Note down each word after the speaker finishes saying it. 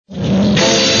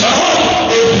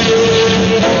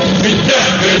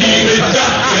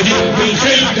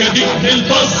دي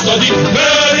البصة دي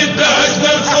ما ندهاش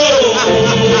للخوف،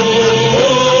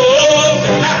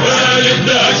 ما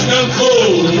ندهاش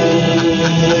للخوف.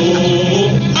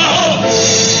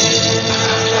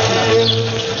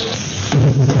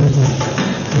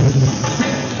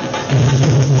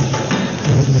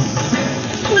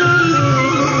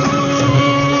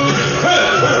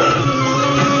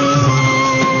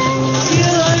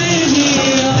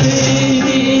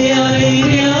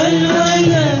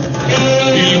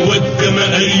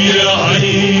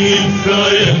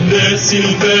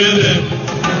 البلد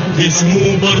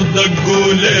اسمه برضك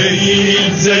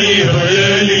قليل زي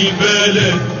عيال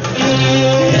البلد.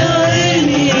 يا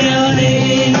عيني يا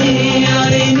عيني يا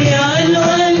عيني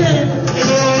عالولد،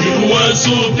 هو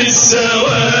صوت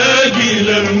السواقي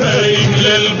لما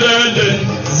يملى البلد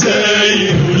زي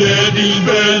ولاد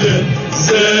البلد،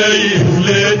 زي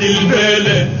ولاد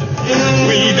البلد.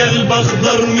 والقلب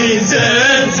اخضر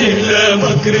مزازه لا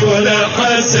مكر ولا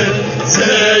حسد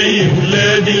زي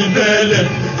ولاد البلد،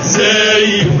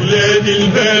 زي ولاد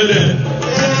البلد.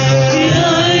 يا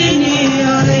عيني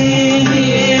يا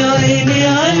عيني يا عيني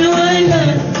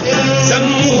عالولد،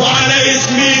 سموه على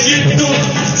اسم جده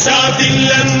ساعة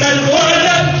لما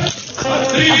الولد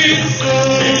خطيس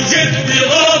الجد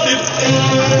غاضب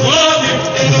غاضب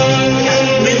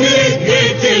من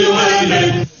رقة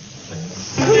الولد.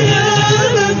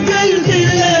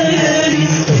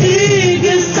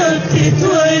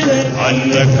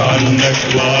 عنك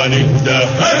وعنك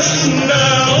دهشنا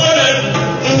ولد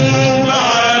مع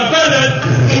بلد،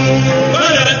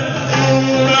 بلد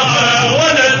مع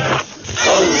ولد.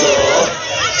 الله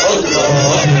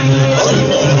الله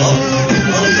الله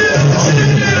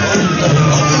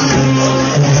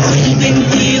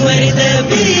البنت وردة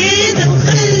بيضة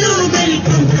وخلوا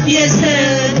بالكم يا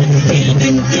سادة،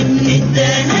 البنت من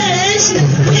الدهاشة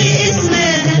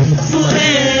واسمها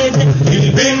فؤاد.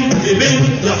 البنت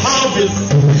بنت حافظ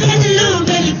خلوا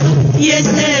بالكم يا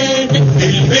سادة،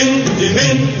 البنت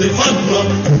بنت فاطمة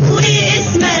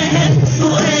واسمها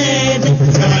فؤاد.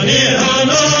 عليها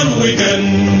نار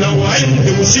وجنة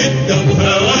وعنده شدة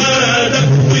وهوادة،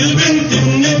 والبنت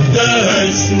من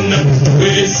الدهشنا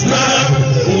واسمها